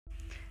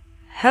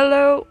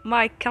Hello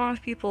my kind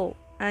people.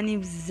 اني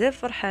بزاف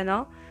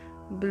فرحانه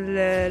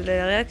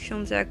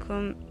بالرياكشن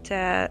تاعكم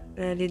تاع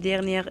لي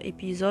ديرنيير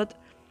ايبيزود.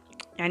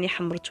 يعني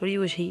حمرتوا لي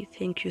وجهي.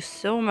 thank you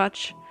so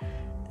much.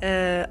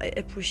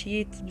 I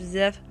appreciate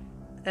بزاف.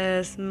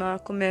 سما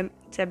كوميم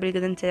تاع بلي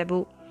قاعدين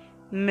نتابعوا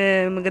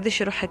ما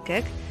قدرش يروح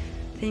هكاك.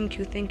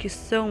 thank you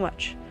so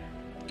much.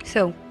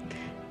 so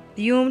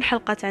اليوم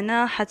الحلقه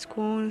تاعنا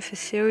حتكون في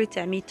السيري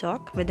تاع مي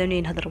توك.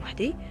 مادامني نهضر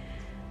وحدي.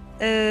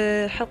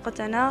 الحلقه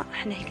تاعنا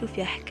حنحكيو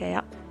فيها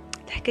حكايه.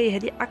 الحكايه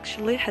هذه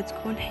اكشلي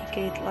حتكون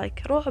حكايه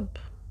لايك رعب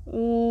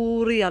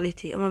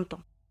ورياليتي امام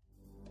طون.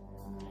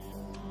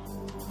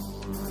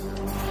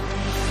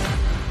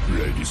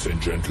 Ladies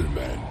and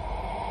gentlemen,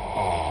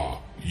 are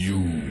you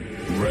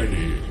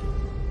ready?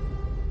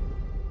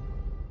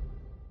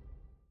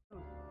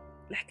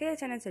 الحكايه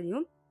تاعنا تاع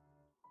اليوم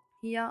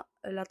هي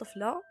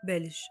طفله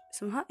بالغ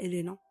اسمها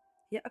إلينا.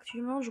 هي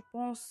اكتوالمون جو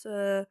بونس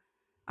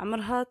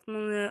عمرها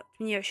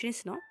 28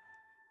 سنه،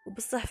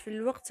 وبصح في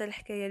الوقت تاع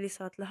الحكايه اللي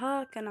صارت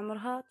لها كان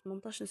عمرها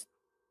 18 سنه.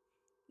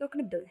 دونك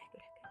نبداو نحكي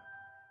الحكايه.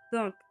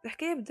 دونك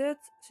الحكايه بدات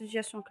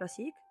سيتياسيون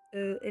كلاسيك.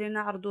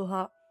 إلينا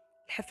عرضوها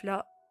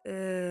الحفله.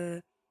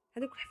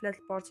 هذوك الحفلات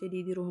البارتي اللي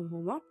يديروهم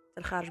هما تاع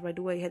الخارج. باي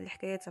ذا واي هذه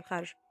الحكايه تاع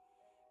الخارج.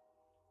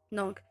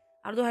 دونك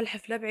عرضوها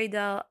الحفله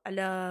بعيده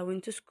على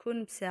وين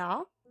تسكن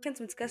بساعه.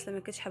 كانت متكاسله، ما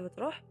كانتش حابه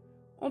تروح.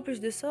 اون بليس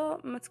دو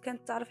سا ما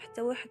كانت تعرف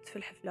حتى واحد في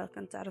الحفله،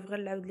 كانت تعرف غير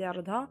العبد اللي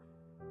عرضها.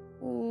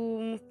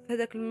 وفي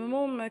هذاك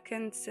المومون ما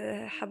كانت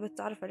حابه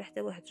تعرف على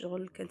حتى واحد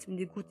شغل، كانت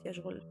مديكوتيا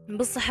شغل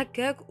بصح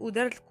هكاك.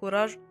 ودارت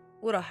الكوراج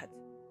وراحت.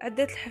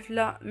 عدات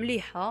الحفله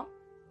مليحه،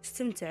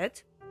 استمتعت.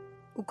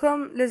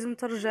 وكم لازم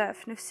ترجع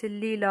في نفس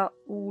الليله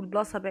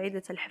والبلاصه بعيده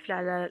تاع الحفله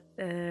على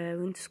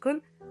وين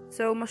تسكن،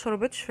 سو ما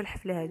شربتش في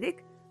الحفله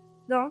هذيك.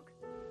 دونك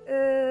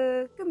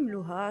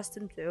كملوها،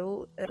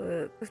 استمتعوا.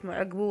 اسمعوا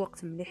عقبوا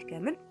وقت مليح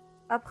كامل.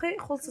 ابخي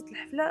خلصت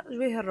الحفله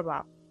جويه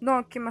الربعه.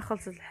 دونك كيما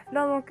خلصت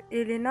الحفله دونك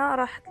إلينا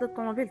راحت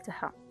للطونوبيل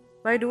تاعها.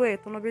 باي ذا واي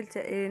الطونوبيل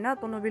تاع إلينا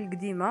طونوبيل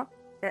قديمه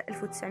تاع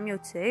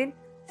 1990.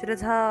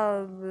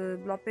 شريتها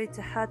بلابي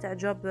تاعها تاع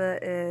جوب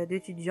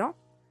ديتيديون.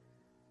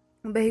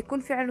 باهي يكون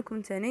في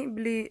علمكم تاني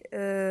بلي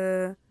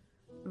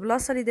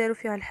البلاصه اللي داروا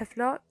فيها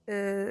الحفله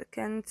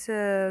كانت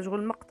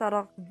شغل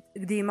مقطره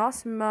قديمه.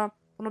 سما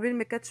طونوبيل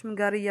ما كانتش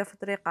مقاريه في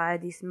طريقه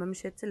عادي، سما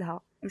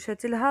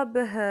مشات لها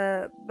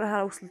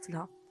به وصلت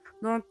لها.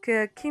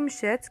 دونك كي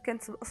مشات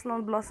كانت اصلا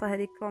البلاصه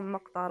هذيك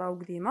مقطره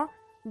وقديمه.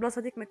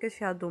 البلاصه هذيك ما كانش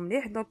فيها ضو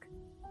مليح، دونك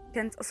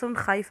كانت اصلا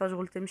خايفه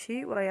شغل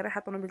تمشي وراهي رايحه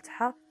الطونوبيل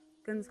تاعها.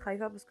 كانت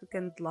خايفه باسكو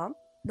كان ظلام.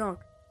 دونك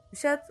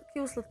مشات. كي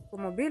وصلت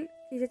الطونوبيل،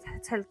 كي جات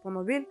تحل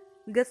الطونوبيل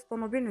لقات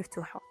الطونوبيل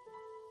مفتوحه.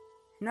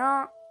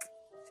 هنا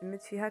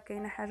شمت فيها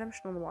كاينه حاجه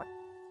مش نورمال.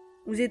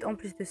 وزيد اون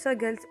بليس دو سا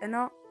قالت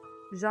انا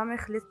جامي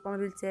خليت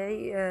الطونوبيل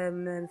تاعي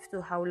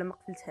مفتوحه ولا ما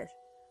قفلتهاش.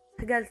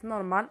 قالت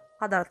نورمال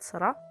قدرت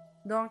تصرى.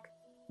 دونك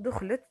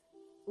دخلت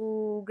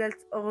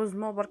وقالت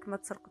اوغوزمون برك ما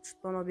تسرقتش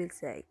الطونوبيل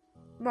تاعي.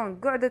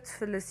 دونك قعدت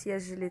في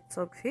السياج اللي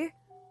تسوق فيه،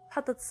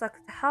 حطت الساك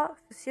تاعها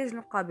في السياج اللي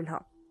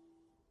مقابلها.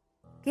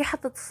 كي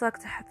حطت الساك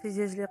تاعها في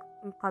السياج اللي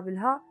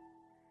مقابلها،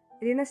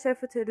 لينا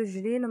شافت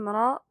رجلين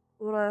مرا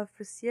ورا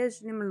في السياج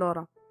اللي من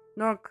لورا.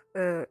 دونك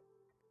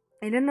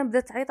إلينا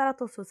بدات تعيط على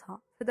طول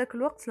صوتها. في ذاك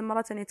الوقت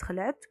المراه تاني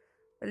تخلعت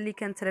اللي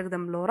كانت راكده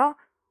من لورا،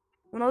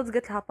 ونوضت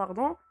قالت لها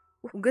باردون.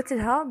 وقالت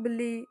لها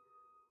باللي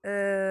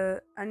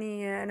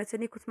انا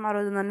تاني كنت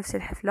معروضه نفس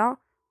الحفله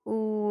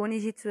واني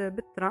جيت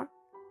بالتران.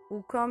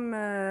 وكم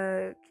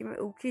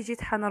وكي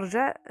جيت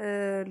حنرجع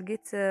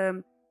لقيت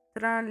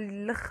تران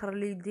الاخر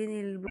اللي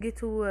يديني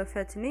لقيته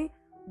فاتني.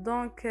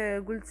 دونك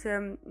قلت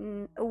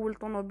اول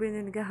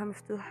طونوبيل نلقاها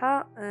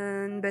مفتوحه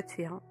نبات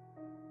فيها.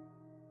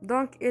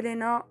 دونك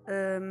إلينا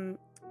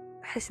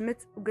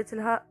حشمت وقلت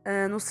لها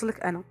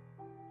نوصلك انا.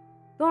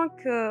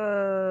 دونك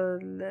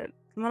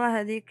المراه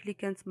هذيك اللي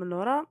كانت من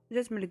لورا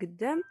جات من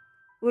القدام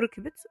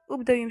وركبت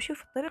وبداو يمشيو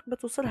في الطريق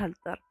بتوصلها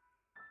للدار.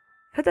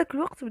 في هذاك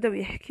الوقت بداو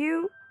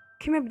يحكيو.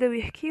 كيما بداو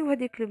يحكيو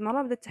هذيك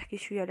المراه بدات تحكي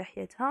شويه على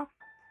حياتها.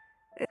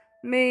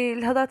 مي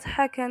الهضره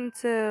تاعها كانت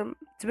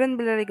تبان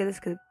بلي راهي قاعده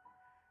تكذب.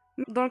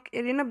 دونك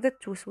إلينا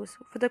بدات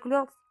توسوس. وفي ذاك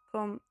الوقت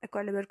كوم اكو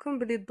على بالكم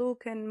بلي الضو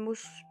كان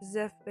مش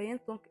بزاف باين.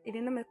 دونك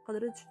إلينا ما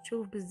قدرتش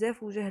تشوف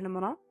بزاف وجه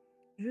المراه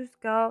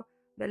جوسكا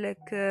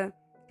بالك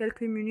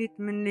كالكو مينوت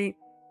مني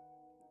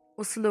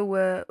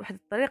وصلوا واحد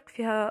الطريق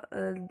فيها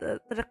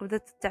الطريق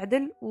بدات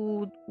تعدل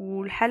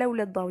والحاله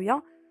ولات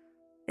ضاويه.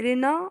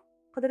 إلينا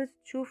قدرت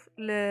تشوف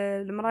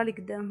المراه اللي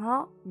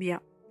قدامها بيان.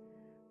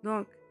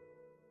 دونك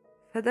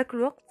في هذاك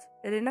الوقت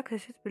إلينا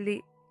اكتشفت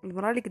بلي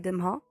المراه اللي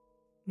قدامها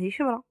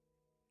ماهيش مراه،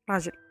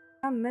 راجل.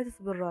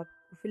 ماتت بالرعب.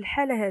 وفي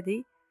الحاله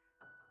هذه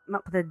ما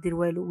قدرت دير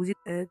والو. وزيد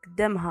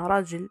قدامها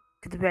راجل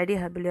كذب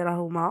عليها بلي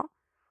راهو ما.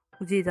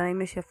 وزيد راهي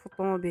ماشيه في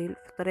الطوموبيل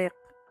في طريق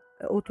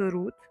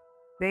اوتوروت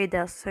بعيده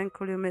 5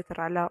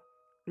 كيلومتر على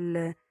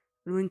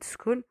وين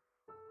تسكن.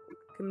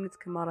 كملت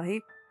كما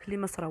راهي كلي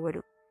ما صرا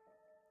والو.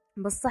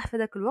 بصح في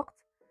ذاك الوقت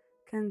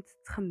كانت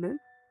تخمم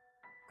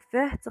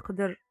كيفاه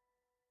تقدر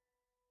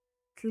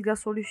تلقى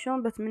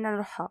سوليوشن بات من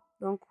روحها.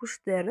 دونك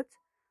واش دارت؟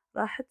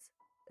 راحت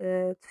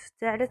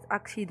تفتعلت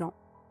اكسيدون.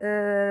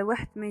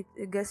 واحد ما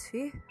قاس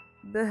فيه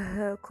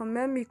به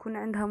كمام يكون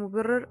عندها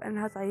مبرر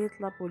انها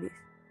تعيط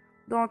لابوليس.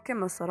 دونك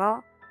كما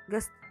صرا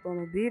قاست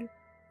الطونوبيل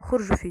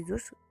خرجوا في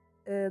زوج.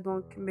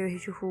 دونك ما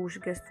يشوفوا واش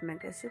قاست ما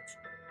قاستش،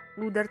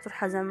 ودارت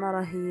روحها زعما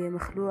راهي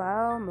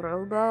مخلوعه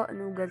مرعوبه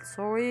انه قالت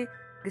سوري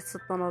قست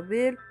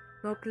الطونوبيل.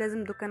 دونك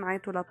لازم دوكا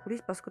نعيطوا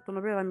لابوليس باسكو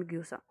الطونوبيل راه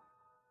مقيوسه.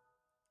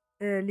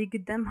 اللي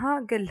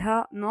قدامها قال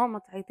لها نو ما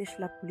تعيطيش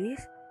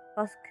لابوليس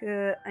باسكو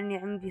اني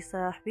عندي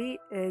صاحبي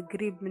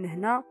قريب من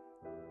هنا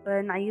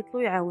نعيط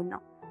له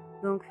يعاوننا.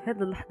 دونك في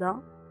هذه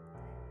اللحظه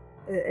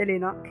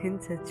الينا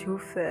كنت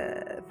تشوف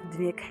في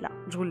الدنيا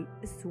كحله شغل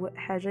اسوء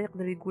حاجه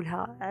يقدر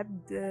يقولها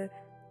عبد.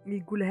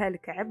 يقولها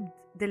لك عبد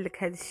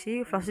دلك هذا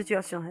الشيء في لا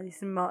سيتوياسيون هذه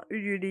سما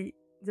يولي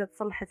زاد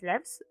صلحت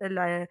العبس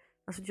لا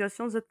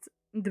سيتوياسيون زاد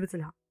ندبت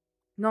لها.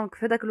 دونك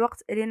في هذاك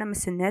الوقت الينا ما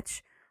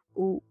سناتش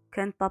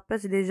وكانت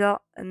طابت ديجا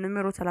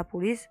النيميرو تاع لا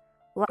بوليس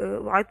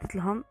وعيطت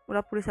لهم ولا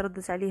بوليس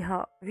ردت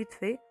عليها فيت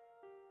في.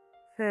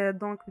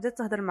 فدونك بدات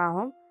تهضر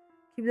معاهم.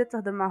 كي بدات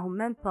تهضر معاهم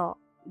ميم با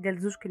قال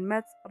زوج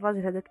كلمات الراجل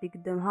هذاك اللي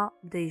قدامها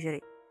بدا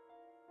يجري.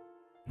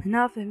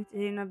 هنا فهمت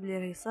الينا بلي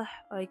راهي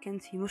صح راهي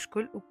كانت في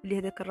مشكل وبلي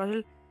هذاك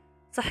الراجل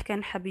صح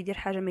كان حاب يدير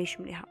حاجه ما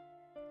يشمليها.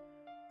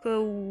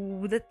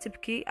 وبدات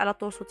تبكي على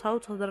طول صوتها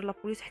وتهضر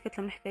لابوليس. حكت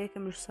لهم الحكايه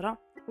كامل واش صرا.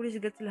 البوليس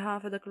قالت لها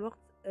في هذاك الوقت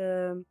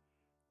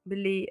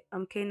باللي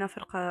كاينه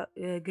فرقه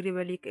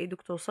قريبه ليك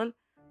ايدك توصل.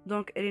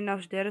 دونك الينا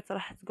واش دارت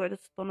راحت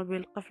قعدت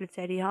الطونوبيل قفلت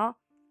عليها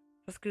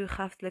باسكو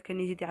خافت لكن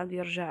يزيد يعاود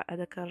يرجع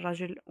هذاك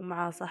الراجل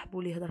ومع صاحبه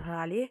اللي هضرها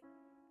عليه.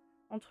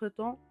 اونتر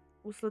طون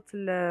وصلت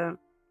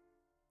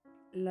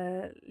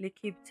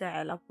ليكيب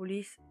تاع لا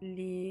بوليس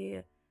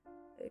اللي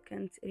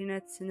كانت الينا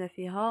تسنى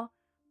فيها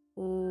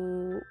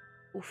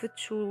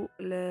وفتشوا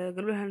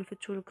قالوا لها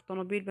نفتشوا لك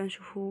الطوموبيل باه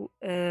نشوفوا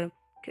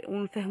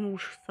ونفهموا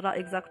واش صرا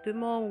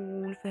اكزاكتومون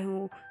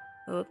ونفهموا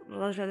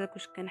الراجل هذاك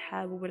واش كان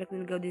حاب وبالك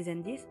نلقاو دي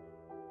زانديس.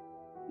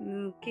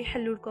 كي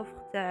حلوا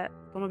الكوفر تاع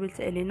الطوموبيل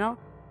تاع الينا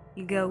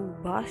لقاو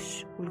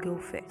باش ولقاو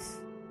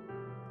فاس.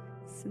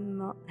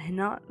 سما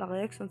هنا لا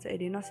رياكسيون تاع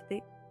الينا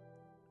سيتي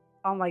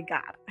او ماي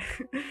جاد.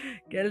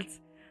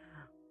 قالت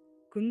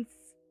كنت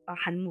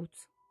راح نموت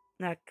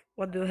هاك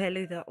ودو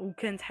هالذا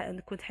وكنت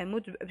كنت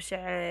حموت بأبشع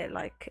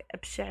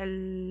أبشع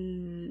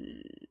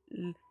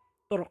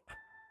الطرق.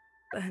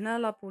 هنا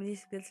لا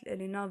بوليس قالت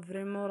لالينا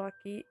فريمون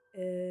راكي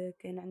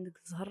كان عندك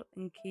زهر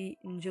انكي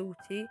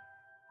نجوتي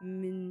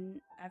من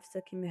عفسه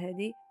كيما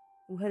هذه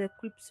وهذا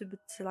كل بسبب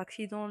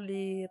لاكسيدون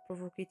اللي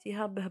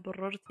بروفوكيتيها به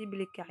بررتي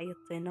بلي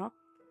كعيطتينا.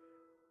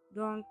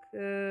 دونك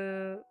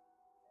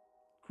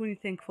كوني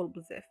ثانكفول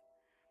بزاف.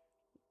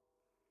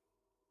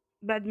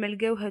 بعد ما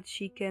لقاو هاد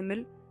الشي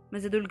كامل ما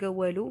زادوا لقاو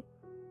والو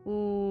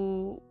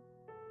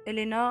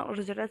الينا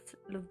رجعت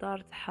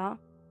للدار تاعها.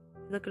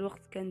 في ذاك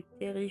الوقت كانت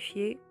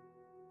تيريفي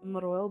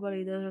ومرعوبه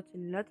لدرجه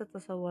لا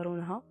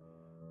تتصورونها.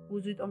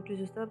 وزيد اون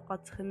بليس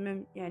بقات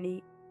تخمم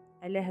يعني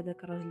على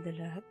هذاك الراجل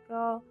دارها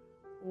هكا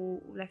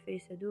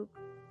والعفايس هذوك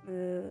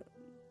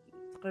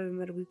تقريبا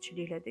ما ردتش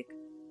ليه هذيك.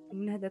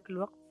 من هذاك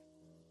الوقت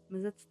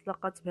مازالت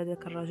تلاقات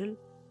بهذاك الراجل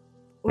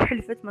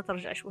وحلفت ما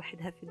ترجعش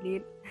وحدها في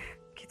الليل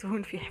كي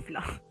تكون في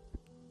حفله.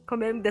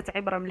 كمان بدات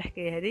عبره من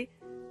الحكايه هذه.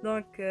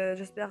 دونك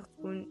جيسبر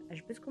تكون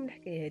عجبتكم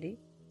الحكايه هذه.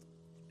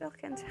 جيسبر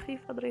كانت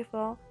خفيفه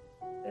ظريفه.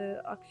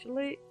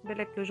 اكشلي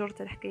بالك لو جور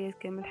تاع الحكايات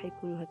كامل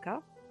حيكونوا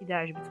هكا. اذا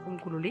عجبتكم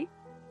قولوا لي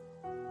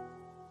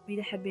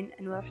واذا حابين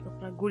انواع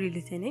اخرى قولي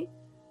لي ثاني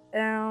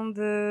and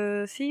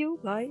see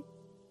you bye.